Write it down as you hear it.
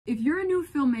If you're a new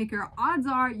filmmaker, odds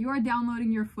are you are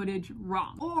downloading your footage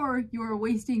wrong, or you are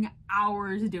wasting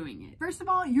hours doing it. First of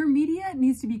all, your media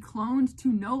needs to be cloned to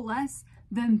no less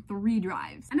than 3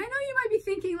 drives. And I know you might be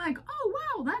thinking like, oh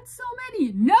wow, that's so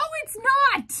many. No, it's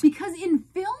not! Because in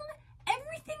film,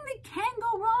 everything that can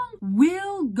go wrong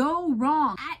will go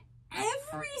wrong at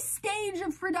every stage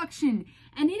of production,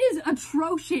 and it is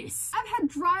atrocious. I've had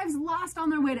drives lost on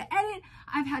their way to edit.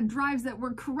 I've had drives that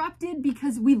were corrupted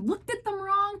because we looked at them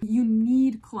wrong. You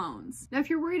need clones. Now, if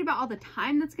you're worried about all the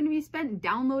time that's going to be spent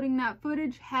downloading that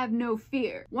footage, have no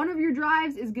fear. One of your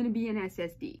drives is going to be an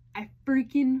SSD. I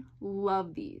freaking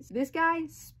love these. This guy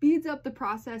speeds up the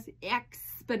process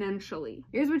exponentially.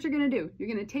 Here's what you're going to do.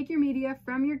 You're going to take your media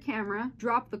from your camera,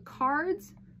 drop the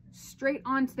cards straight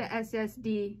onto the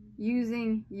SSD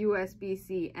using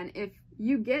USB-C. And if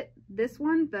you get this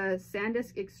one, the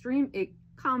SanDisk Extreme, it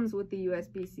comes with the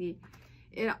USB-C.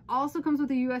 It also comes with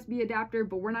a USB adapter,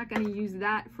 but we're not going to use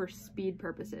that for speed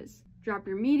purposes. Drop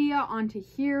your media onto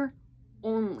here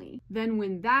only. Then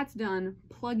when that's done,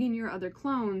 plug in your other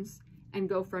clones and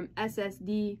go from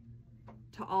SSD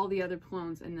to all the other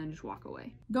clones and then just walk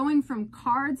away. Going from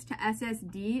cards to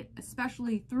SSD,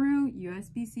 especially through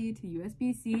USB-C to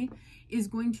USB-C, is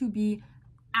going to be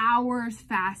hours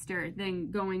faster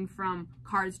than going from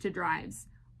cards to drives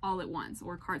all at once,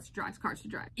 or cards to drives, cards to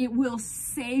drive. It will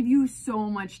save you so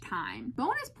much time.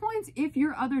 Bonus points if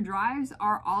your other drives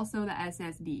are also the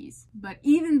SSDs, but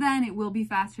even then it will be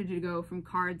faster to go from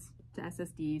cards to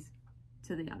SSDs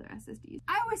to the other SSDs.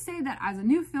 I always say that as a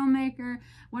new filmmaker,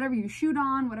 whatever you shoot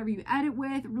on, whatever you edit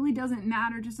with, really doesn't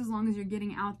matter just as long as you're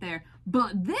getting out there.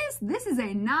 But this is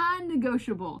a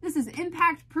non-negotiable. This is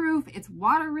impact proof, it's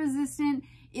water resistant,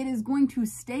 it is going to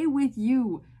stay with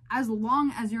you as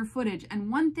long as your footage.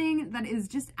 And one thing that is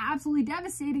just absolutely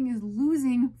devastating is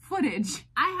losing footage.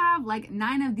 I have like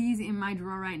 9 of these in my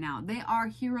drawer right now. They are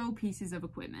hero pieces of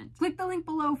equipment. Click the link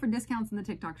below for discounts in the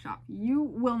TikTok shop. You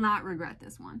will not regret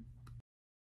this one.